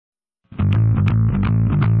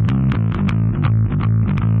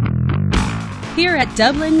Here at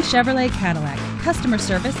Dublin Chevrolet Cadillac, customer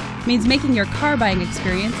service means making your car buying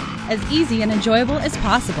experience as easy and enjoyable as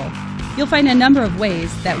possible. You'll find a number of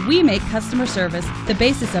ways that we make customer service the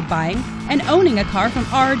basis of buying and owning a car from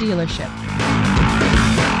our dealership.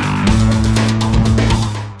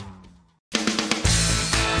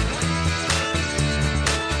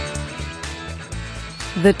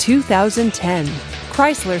 The 2010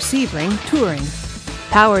 Chrysler Sebring Touring.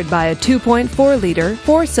 Powered by a 2.4-liter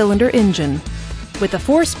four-cylinder engine. With a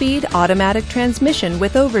 4-speed automatic transmission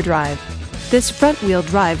with overdrive, this front-wheel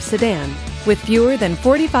drive sedan, with fewer than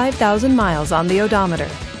 45,000 miles on the odometer,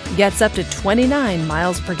 gets up to 29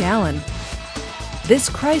 miles per gallon.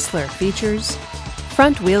 This Chrysler features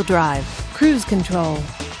front-wheel drive, cruise control,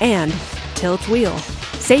 and tilt wheel.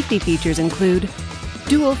 Safety features include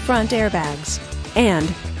dual front airbags and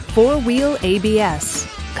 4-wheel ABS.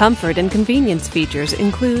 Comfort and convenience features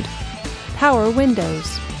include power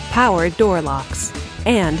windows, power door locks,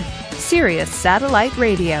 and Sirius satellite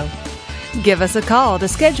radio. Give us a call to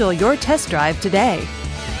schedule your test drive today.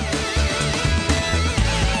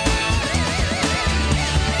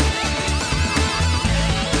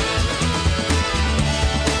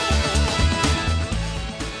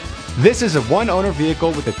 This is a one-owner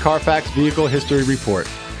vehicle with a Carfax Vehicle History Report.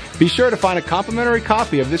 Be sure to find a complimentary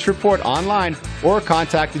copy of this report online or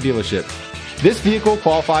contact the dealership. This vehicle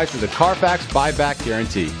qualifies for the Carfax Buyback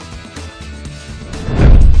Guarantee.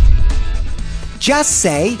 Just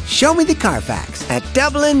say, "Show me the Carfax" at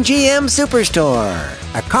Dublin GM Superstore,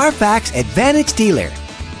 a Carfax Advantage dealer.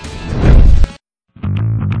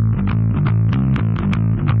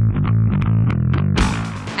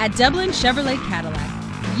 At Dublin Chevrolet Cadillac,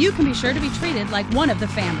 you can be sure to be treated like one of the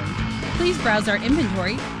family. Please browse our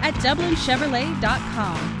inventory at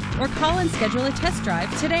DublinChevrolet.com or call and schedule a test drive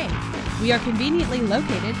today. We are conveniently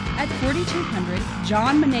located at 4200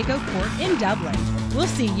 John Monego Court in Dublin. We'll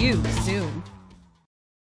see you soon.